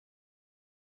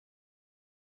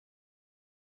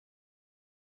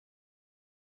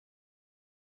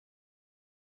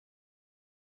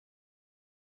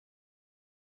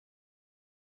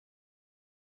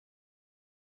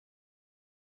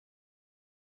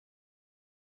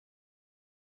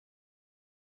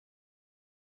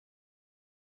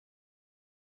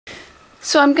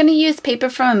So I'm going to use paper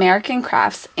from American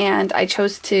Crafts, and I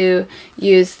chose to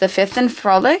use the 5th and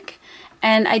Frolic,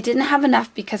 and I didn't have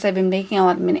enough because I've been making a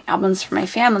lot of mini albums for my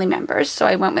family members, so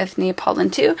I went with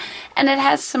Neapolitan 2, and it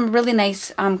has some really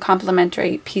nice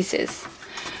complementary pieces.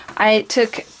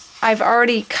 I've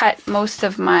already cut most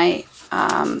of my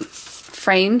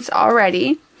frames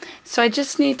already, so I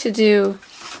just need to do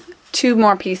 2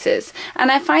 more pieces.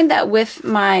 And I find that with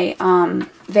my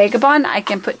Vagabond, I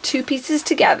can put 2 pieces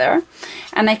together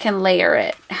and I can layer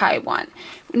it how I want.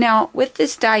 Now with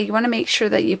this die, you want to make sure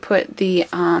that you put the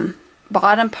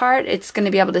bottom part, it's going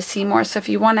to be able to see more. So if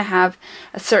you want to have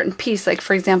a certain piece, like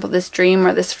for example this dream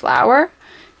or this flower,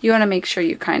 you want to make sure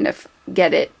you kind of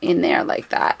get it in there like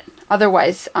that.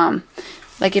 Otherwise,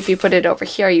 like if you put it over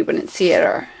here, you wouldn't see it,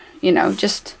 or you know,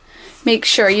 just make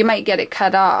sure. You might get it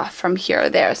cut off from here or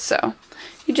there, so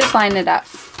you just line it up.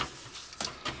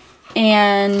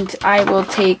 And I will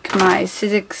take my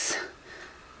Sizzix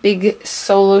big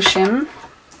solo shim,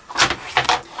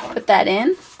 put that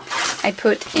in. I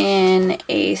put in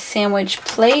a sandwich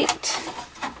plate,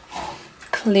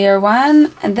 clear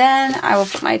one, and then I will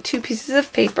put my 2 pieces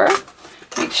of paper,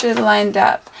 make sure they're lined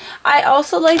up. I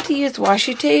also like to use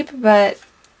washi tape, but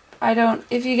I don't,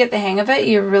 if you get the hang of it,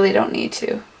 you really don't need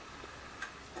to.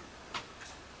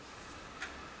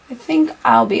 I think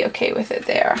I'll be okay with it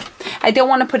there. I don't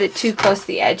want to put it too close to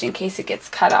the edge in case it gets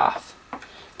cut off.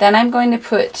 Then I'm going to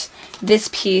put this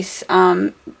piece,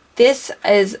 this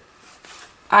is,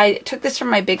 I took this from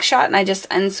my Big Shot and I just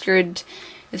unscrewed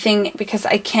the thing because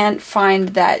I can't find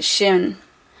that shim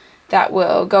that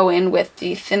will go in with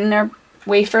the thinner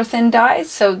wafer thin die.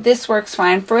 So this works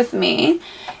fine with me.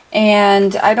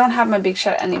 And I don't have my Big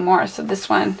Shot anymore, so this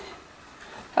one,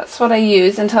 that's what I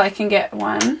use until I can get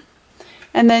one.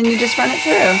 And then you just run it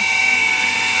through.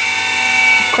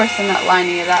 Of course I'm not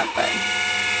lining it up, but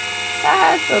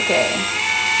that's okay.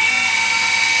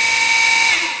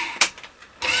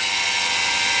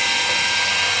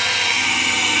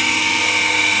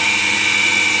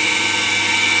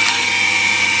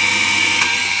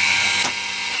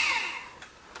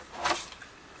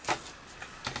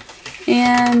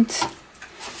 And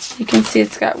you can see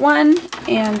it's got 1,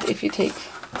 and if you take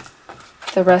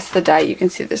the rest of the die, you can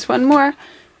see there's 1 more.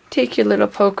 Take your little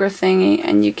poker thingy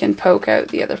and you can poke out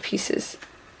the other pieces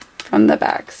from the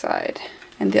back side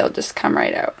and they'll just come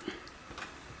right out.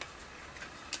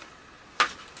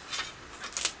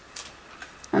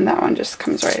 And that one just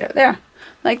comes right out there,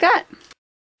 like that.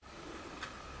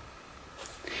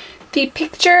 The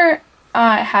picture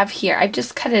I have here, I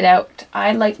just cut it out.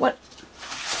 I like what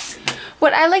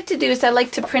I like to do is I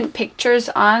like to print pictures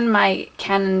on my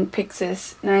Canon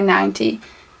Pixis 990,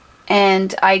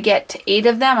 and I get 8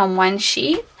 of them on one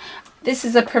sheet. This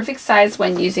is a perfect size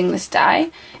when using this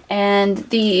die, and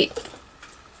the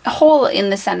hole in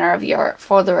the center of your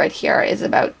folder right here is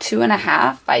about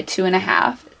 2.5 by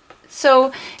 2.5.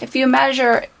 So if you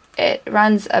measure, it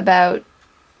runs about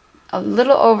a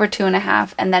little over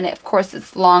 2.5, and then of course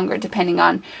it's longer depending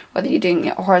on whether you're doing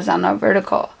it horizontal or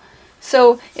vertical.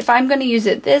 So if I'm going to use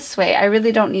it this way, I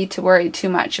really don't need to worry too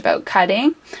much about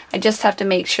cutting. I just have to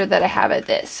make sure that I have it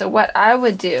this. So what I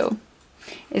would do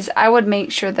is I would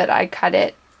make sure that I cut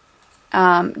it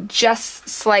just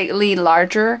slightly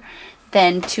larger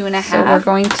than 2.5. So we're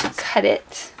going to cut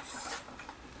it.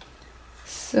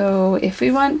 So if we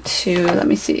want to, let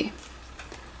me see,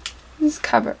 this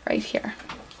cover right here.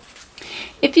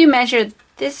 If you measure,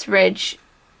 this ridge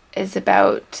is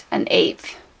about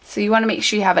 1/8. So you want to make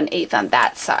sure you have 1/8 on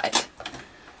that side.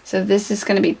 So this is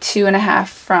going to be 2.5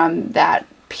 from that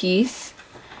piece.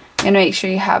 You're going to make sure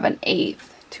you have 1/8,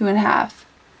 2.5,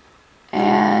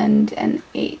 and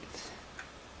 1/8.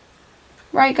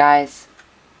 Right, guys?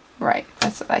 Right,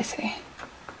 that's what I say.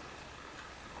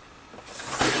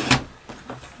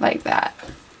 Like that.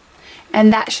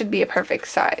 And that should be a perfect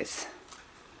size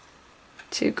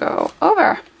to go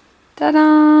over.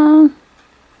 Ta-da!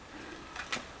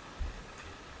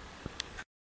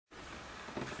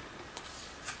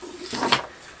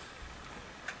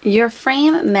 Your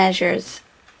frame measures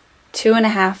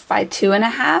 2.5 by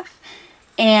 2.5,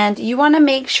 and you want to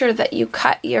make sure that you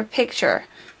cut your picture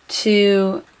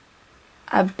to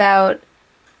about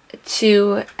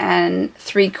 2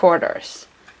 3/4.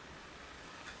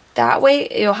 That way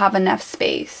you'll have enough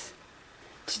space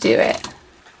to do it.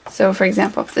 So for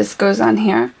example, if this goes on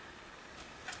here,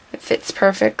 it fits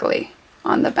perfectly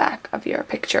on the back of your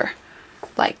picture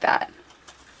like that.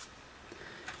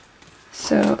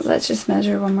 So let's just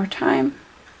measure one more time.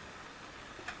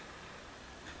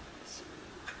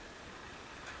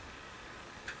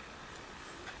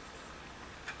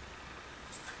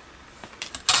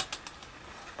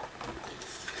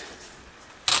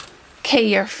 Okay,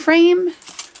 your frame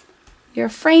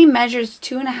measures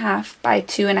 2.5 by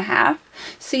 2.5.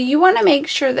 So you want to make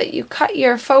sure that you cut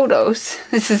your photos.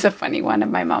 This is a funny one of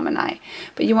my mom and I.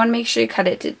 But you want to make sure you cut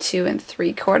it to 2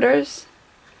 3/4.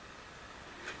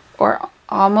 Or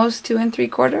almost 2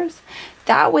 3/4.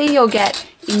 That way you'll get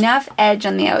enough edge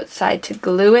on the outside to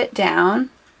glue it down.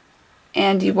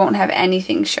 And you won't have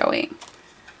anything showing.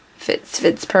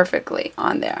 Fits perfectly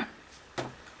on there.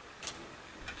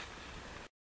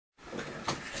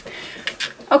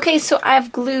 Okay, so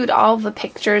I've glued all the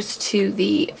pictures to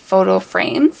the photo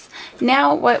frames.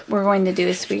 Now what we're going to do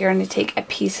is we're going to take a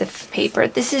piece of paper.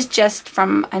 This is just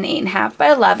from an 8.5 by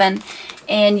 11,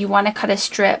 and you want to cut a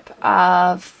strip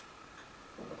of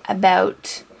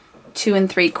about 2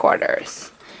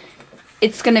 3/4.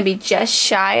 It's going to be just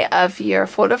shy of your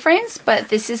photo frames, but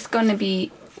this is going to be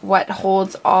what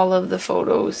holds all of the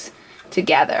photos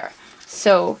together.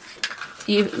 So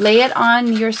you lay it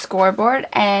on your scoreboard,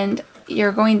 and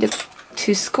you're going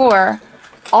to score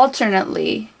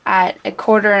alternately at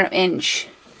 1/4 inch.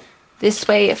 This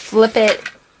way, flip it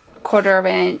 1/4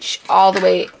 inch all the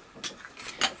way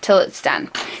till it's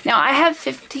done. Now I have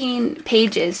 15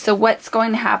 pages, so what's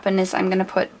going to happen is I'm going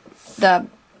to put the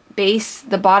base,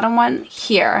 the bottom one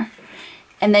here,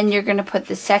 and then you're going to put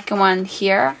the second one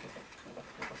here,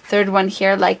 third one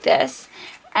here like this,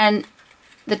 and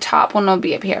the top one will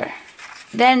be up here.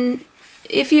 Then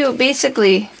if you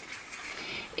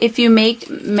make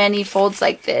many folds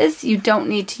like this, you don't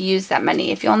need to use that many.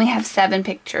 If you only have 7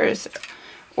 pictures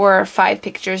or 5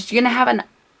 pictures, you're going to have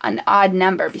an odd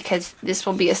number because this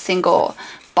will be a single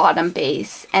bottom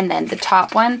base, and then the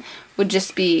top one would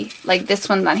just be like this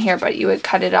one's on here, but you would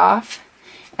cut it off,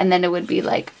 and then it would be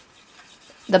like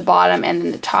the bottom, and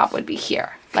then the top would be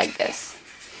here like this,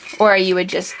 or you would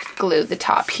just glue the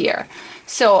top here.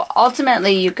 So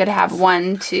ultimately you could have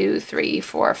 1, 2, 3,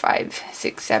 4, 5,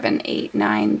 6, 7, 8,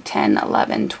 9, 10,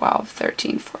 11, 12,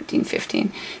 13, 14,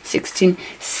 15, 16,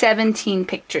 17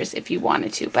 pictures if you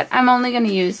wanted to. But I'm only going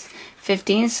to use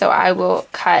 15, so I will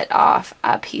cut off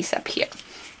a piece up here.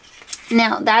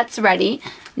 Now that's ready.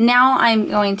 Now I'm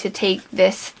going to take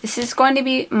this. This is going to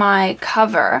be my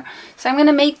cover. So I'm going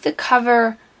to make the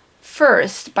cover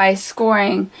first by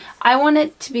scoring. I want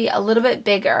it to be a little bit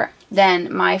bigger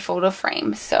than my photo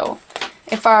frame. So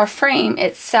if our frame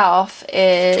itself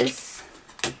is,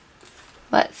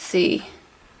 let's see,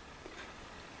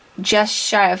 just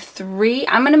shy of 3,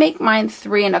 I'm going to make mine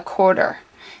 3 1/4.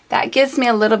 That gives me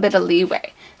a little bit of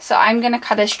leeway. So I'm going to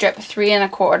cut a strip 3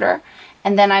 1/4,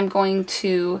 and then I'm going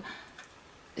to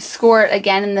score it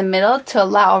again in the middle to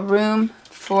allow room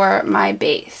for my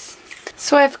base.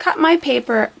 So I've cut my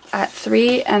paper at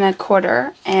 3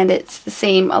 1/4, and it's the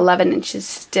same 11 inches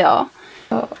still.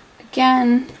 So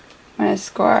again, I'm going to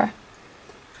score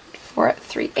for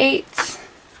 3/8.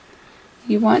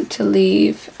 You want to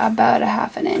leave about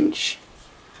 1/2 inch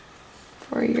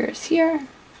for yours here.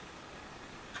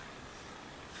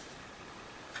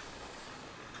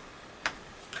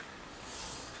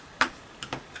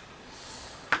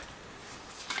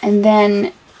 And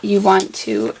then you want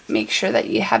to make sure that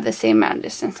you have the same amount of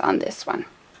distance on this one.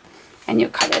 And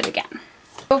you'll cut it again.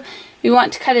 So we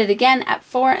want to cut it again at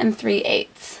 4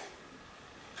 3/8.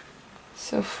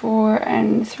 So 4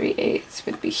 3/8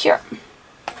 would be here.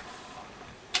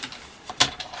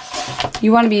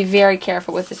 You want to be very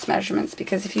careful with this measurements,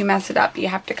 because if you mess it up, you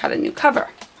have to cut a new cover.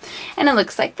 And it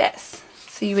looks like this.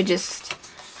 So you would just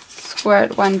square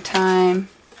it one time,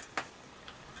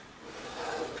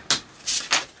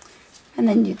 and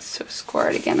then you'd score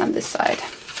it again on this side.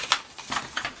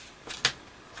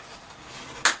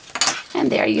 And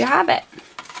there you have it.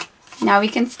 Now we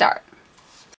can start.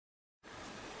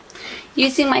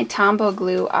 Using my Tombow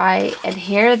glue, I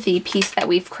adhere the piece that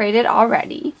we've created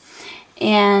already.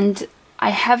 And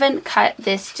I haven't cut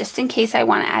this just in case I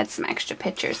want to add some extra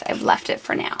pictures. I've left it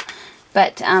for now.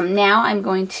 But now I'm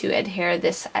going to adhere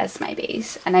this as my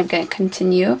base. And I'm going to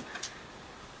continue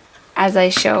as I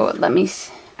show.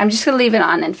 I'm just going to leave it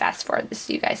on and fast forward this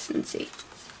so you guys can see.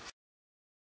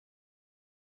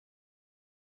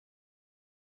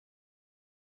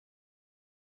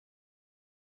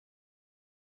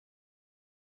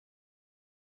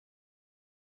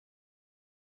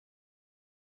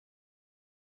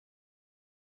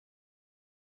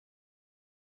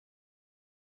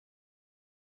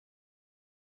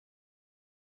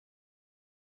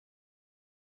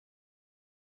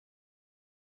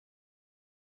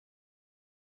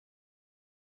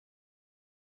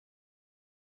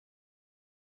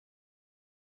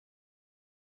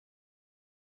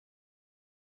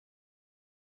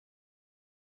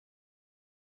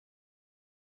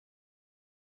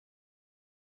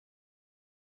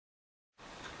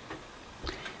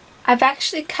 I've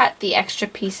actually cut the extra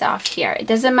piece off here. It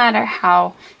doesn't matter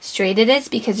how straight it is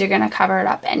because you're going to cover it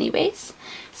up anyways.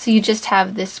 So you just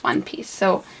have this one piece.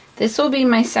 So this will be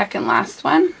my second last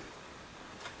one.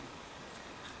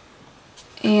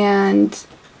 And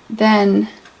then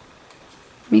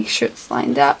make sure it's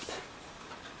lined up.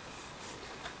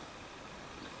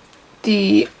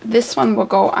 This one will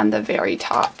go on the very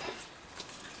top.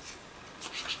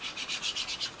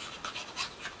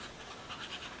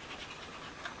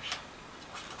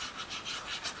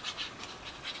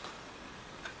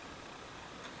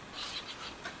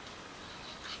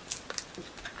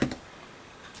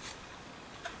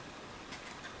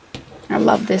 I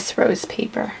love this rose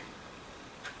paper.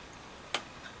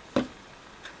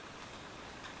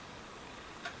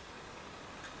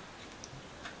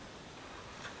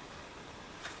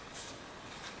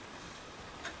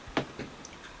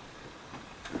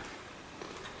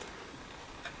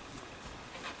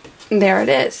 There it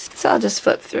is. So I'll just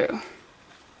flip through.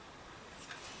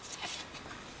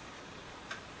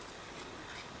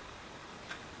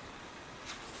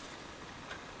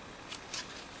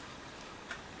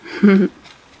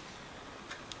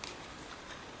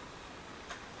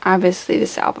 Obviously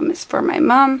this album is for my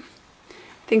mom. I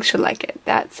think she'll like it.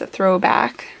 That's a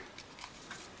throwback.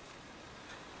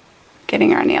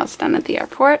 Getting our nails done at the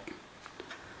airport.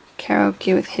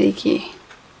 Karaoke with Hideki.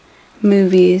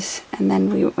 Movies. And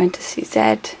then we went to see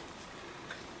Zed.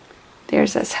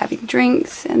 There's us having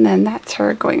drinks. And then that's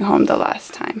her going home the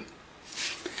last time.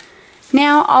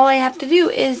 Now all I have to do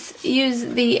is use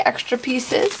the extra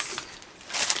pieces.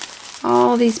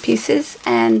 All these pieces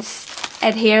and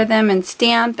adhere them and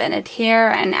stamp and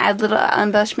adhere and add little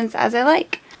embellishments as I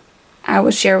like. I will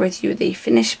share with you the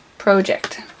finished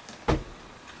project.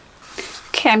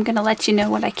 Okay, I'm going to let you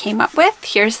know what I came up with.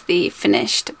 Here's the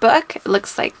finished book. It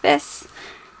looks like this.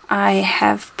 I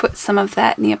have put some of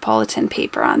that Neapolitan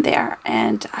paper on there,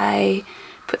 and I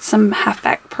put some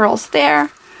halfback pearls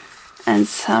there and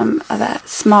some of that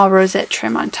small rosette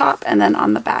trim on top and then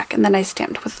on the back, and then I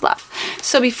stamped with love.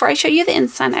 So before I show you the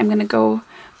inside, I'm going to go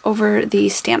over the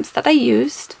stamps that I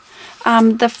used.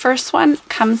 The first one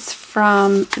comes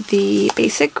from the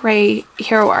Basic Gray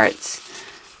Hero Arts.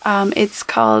 It's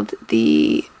called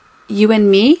the You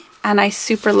and Me, and I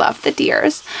super love the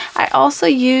deers. I also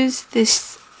use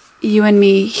this You and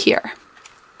Me here.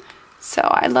 So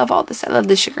I love all this. I love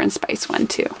the sugar and spice one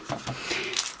too.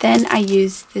 Then I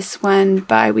use this one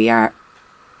by We Are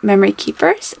Memory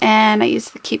Keepers, and I use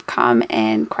the Keep Calm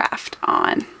and Craft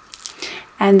on.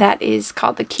 And that is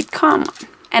called the Keep Calm one.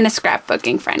 And a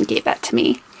scrapbooking friend gave that to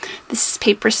me. This is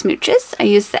Paper Smooches. I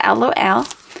use the LOL,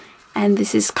 and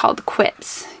this is called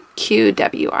Quips.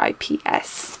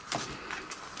 QWIPS.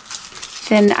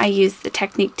 Then I use the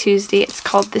Technique Tuesday. It's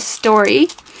called The Story.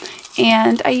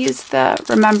 And I use the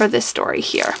Remember the Story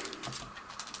here.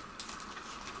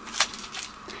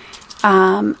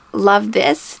 Love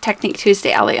this Technique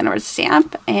Tuesday Ellie Edwards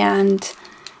stamp, and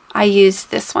I use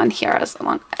this one here as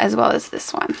well as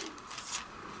this one.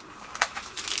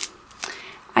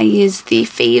 I use the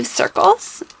Fave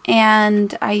Circles,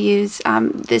 and I use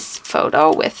this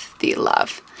photo with the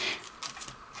love.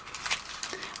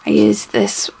 I use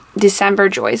this December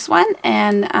Joys one,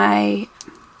 and I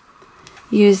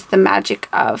use the Magic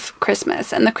of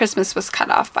Christmas, and the Christmas was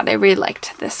cut off, but I really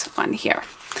liked this one here.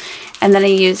 And then I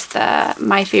use the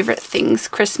My Favorite Things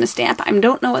Christmas stamp. I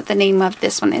don't know what the name of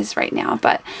this one is right now,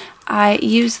 but I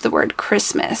use the word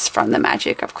Christmas from the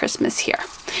Magic of Christmas here.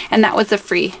 And that was a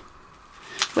free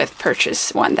with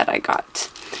purchase one that I got.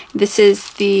 This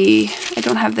is the, I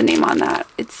don't have the name on that.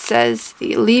 It says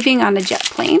the Leaving on a Jet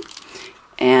Plane.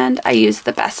 And I use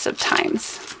the Best of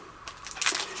Times.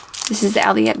 This is the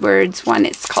Ellie Edwards one.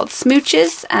 It's called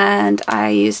Smooches, and I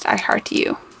used I Heart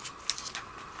You.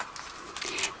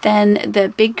 Then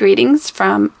the Big Greetings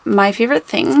from My Favorite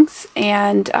Things,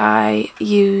 and I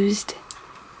used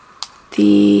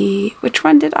the, which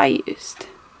one did I use?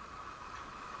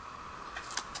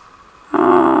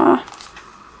 I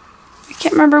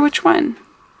can't remember which one.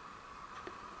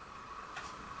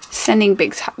 Sending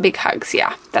big hugs,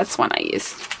 yeah, that's one I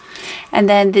used. And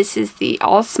then this is the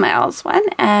All Smiles one,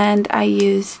 and I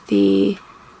used the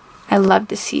I Love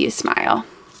to See You Smile.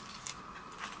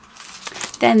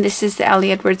 Then this is the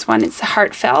Ellie Edwards one. It's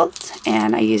Heartfelt,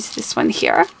 and I use this one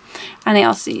here. And I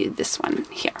also use this one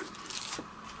here.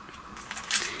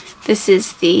 This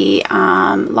is the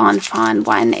Lawn Fawn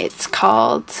one. It's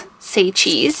called Say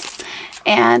Cheese.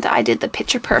 And I did the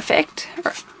Picture Perfect.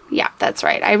 Yeah, that's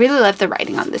right. I really love the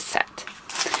writing on this set.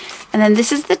 And then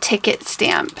this is the Ticket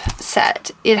Stamp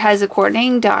set. It has a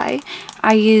coordinating die.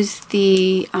 I use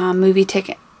the Movie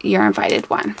Ticket You're Invited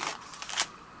one.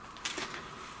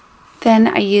 Then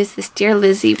I use this Dear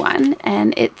Lizzie one,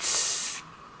 and it's,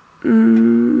 I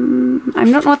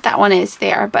don't know what that one is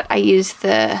there, but I use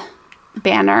the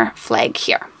banner flag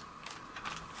here.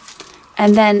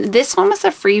 And then this one was a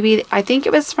freebie. I think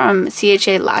it was from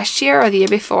CHA last year or the year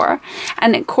before,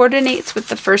 and it coordinates with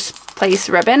the first place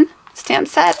ribbon stamp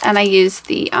set, and I used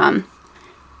the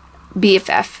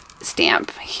BFF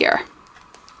stamp here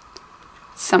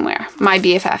somewhere. My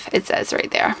BFF, it says right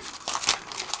there.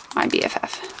 My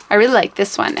BFF. I really like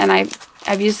this one, and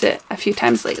I've used it a few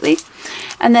times lately.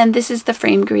 And then this is the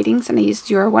frame greetings, and I used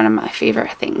You're One of My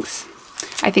Favorite Things.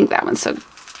 I think that one's so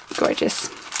gorgeous.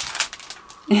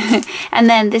 And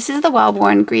then this is the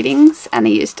Well-Worn greetings, and I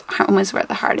used Home is Where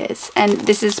the Heart Is. And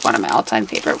this is one of my all-time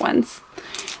favorite ones.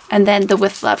 And then the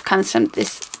With Love comes from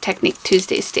this Technique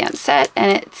Tuesday stamp set,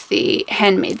 and it's the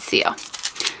handmade seal.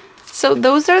 So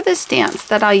those are the stamps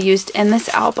that I used in this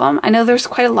album. I know there's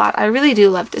quite a lot. I really do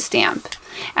love to stamp.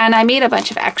 And I made a bunch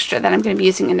of extra that I'm going to be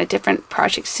using in a different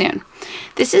project soon.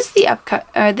 This is the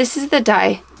this is the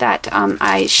die that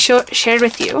I shared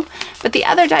with you. But the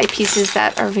other die pieces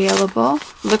that are available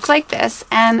look like this.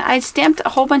 And I stamped a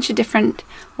whole bunch of different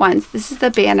ones. This is the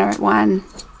banner one.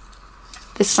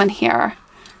 This one here.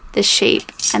 This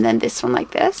shape. And then this one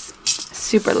like this.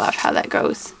 Super love how that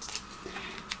goes.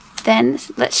 Then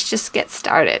let's just get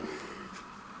started.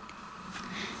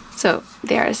 So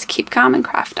there's Keep Calm and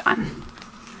Craft On.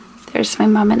 There's my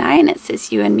mom and I, and it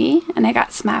says You and Me, and I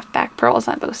got smack back pearls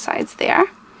on both sides there.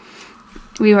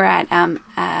 We were at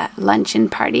a luncheon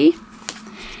party,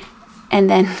 and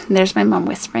then there's my mom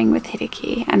whispering with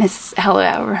Hideki, and his hello,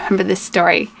 I remember this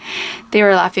story. They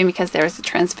were laughing because there was a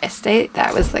transvestite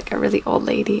that was like a really old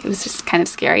lady. It was just kind of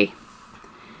scary.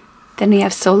 Then we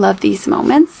have So Love These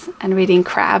Moments and reading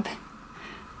Crab.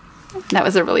 That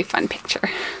was a really fun picture.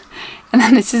 And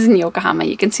then this is in Yokohama.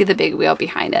 You can see the big wheel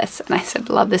behind us. And I said,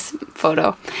 love this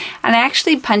photo. And I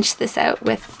actually punched this out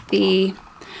with the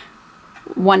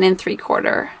 1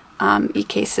 3/4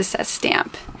 EK Success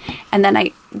stamp. And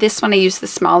then this one I used the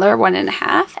smaller 1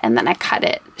 1/2, and then I cut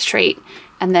it straight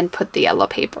and then put the yellow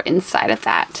paper inside of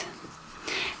that.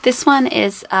 This one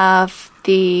is of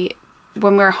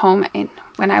when we were home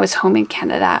when I was home in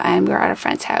Canada, and we were at a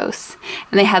friend's house,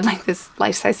 and they had like this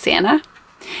life-size Santa,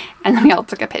 and then we all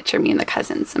took a picture, me and the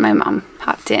cousins, and my mom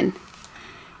hopped in.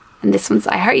 And this one's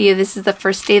I Heart You. This is the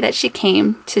first day that she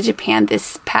came to Japan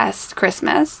this past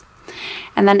Christmas.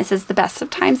 And then it says The Best of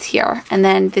Times here. And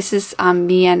then this is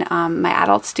me and my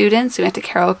adult students. We went to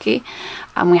karaoke.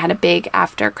 We had a big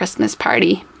after Christmas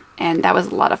party, and that was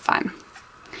a lot of fun.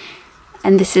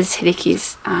 And this is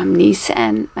Hideki's niece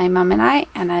and my mom and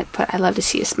I put I Love to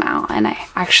See You Smile, and I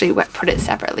actually put it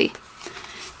separately.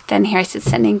 Then here I said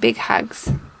Sending Big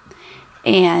Hugs.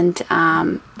 And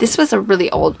this was a really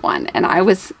old one, and I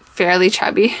was fairly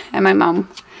chubby, and my mom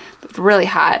looked really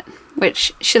hot,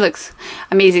 which she looks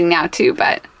amazing now too,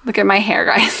 but look at my hair,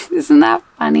 guys. Isn't that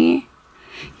funny?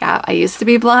 Yeah, I used to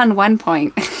be blonde 1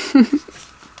 point.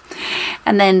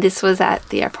 And then this was at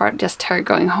the airport, just her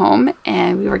going home,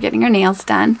 and we were getting her nails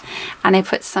done, and I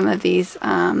put some of these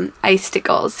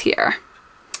icicles here.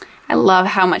 I love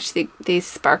how much these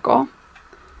sparkle.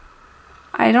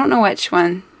 I don't know which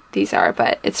one these are,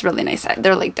 but it's really nice.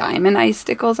 They're like diamond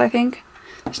icicles, I think.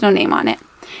 There's no name on it.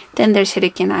 Then there's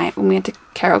Hideki and I when we went to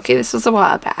karaoke. This was a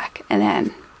while back, and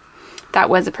then that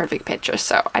was a perfect picture,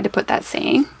 so I had to put that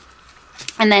saying.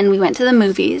 And then we went to the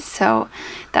movies, so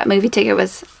that movie ticket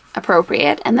was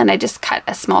appropriate, and then I just cut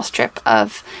a small strip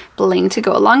of bling to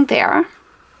go along there.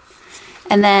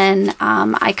 And then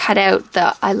I cut out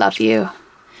the I Love You,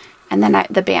 and then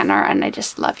the banner, and I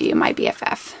just Love You, My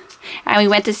BFF. And we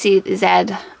went to see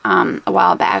Zed a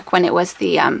while back when it was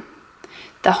the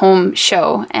home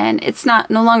show, and it's no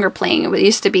longer playing. It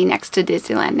used to be next to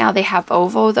Disneyland. Now they have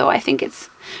OVO, though. I think it's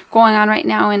going on right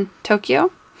now in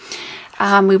Tokyo.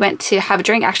 We went to have a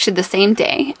drink actually the same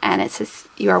day, and it says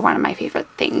You Are One of My Favorite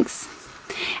Things.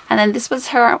 And then this was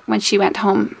her when she went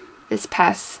home this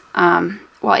past,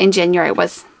 well, in January. It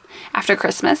was after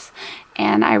Christmas,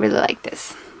 and I really like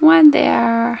this one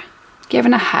there,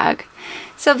 giving a hug.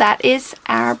 So that is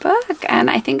our book, and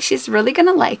I think she's really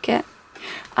gonna like it.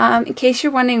 In case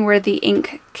you're wondering where the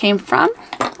ink came from,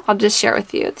 I'll just share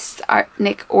with you. This is Art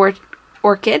Nick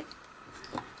Orchid.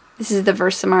 This is the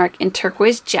Versamark in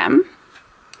Turquoise Gem.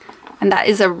 And that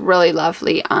is a really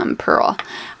lovely pearl.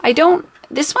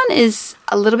 This one is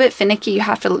a little bit finicky. You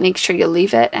have to make sure you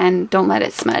leave it and don't let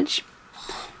it smudge.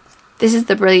 This is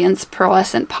the Brilliance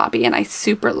Pearlescent Poppy, and I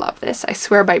super love this. I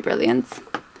swear by Brilliance.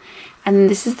 And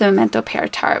this is the Memento Pear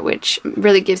Tart, which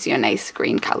really gives you a nice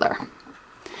green color.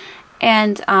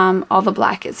 And all the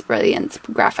black is Brilliance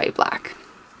Graphite Black.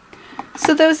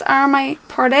 So those are my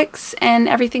products and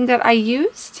everything that I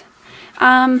used.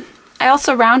 I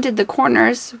also rounded the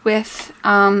corners with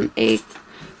a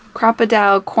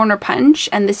crocodile corner punch,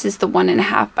 and this is the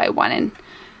 1.5 by 1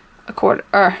 1/4,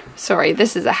 or sorry,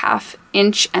 this is a 1/2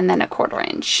 inch and then a 1/4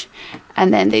 inch,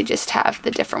 and then they just have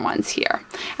the different ones here.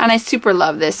 And I super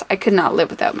love this. I could not live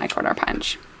without my corner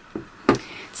punch.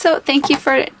 So thank you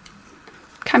for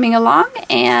coming along,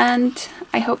 and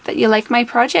I hope that you like my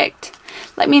project.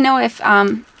 Let me know if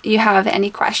you have any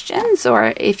questions,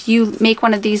 or if you make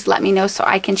one of these, let me know so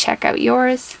I can check out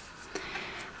yours.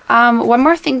 One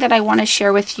more thing that I want to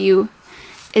share with you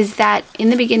is that in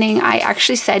the beginning I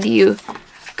actually said you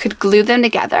could glue them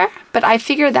together, but I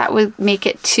figured that would make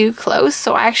it too close,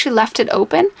 so I actually left it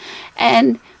open.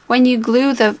 And when you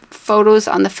glue the photos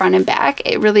on the front and back,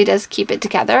 it really does keep it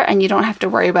together, and you don't have to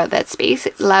worry about that space.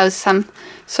 It allows some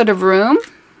sort of room,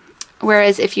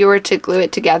 whereas if you were to glue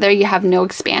it together, you have no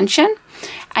expansion,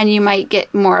 and you might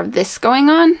get more of this going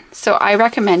on. So I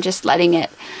recommend just letting it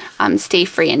stay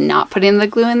free and not putting the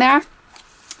glue in there.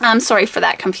 I'm sorry for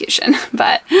that confusion,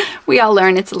 but we all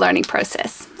learn. It's a learning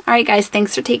process. Alright guys,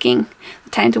 thanks for taking the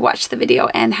time to watch the video,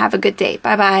 and have a good day.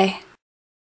 Bye bye.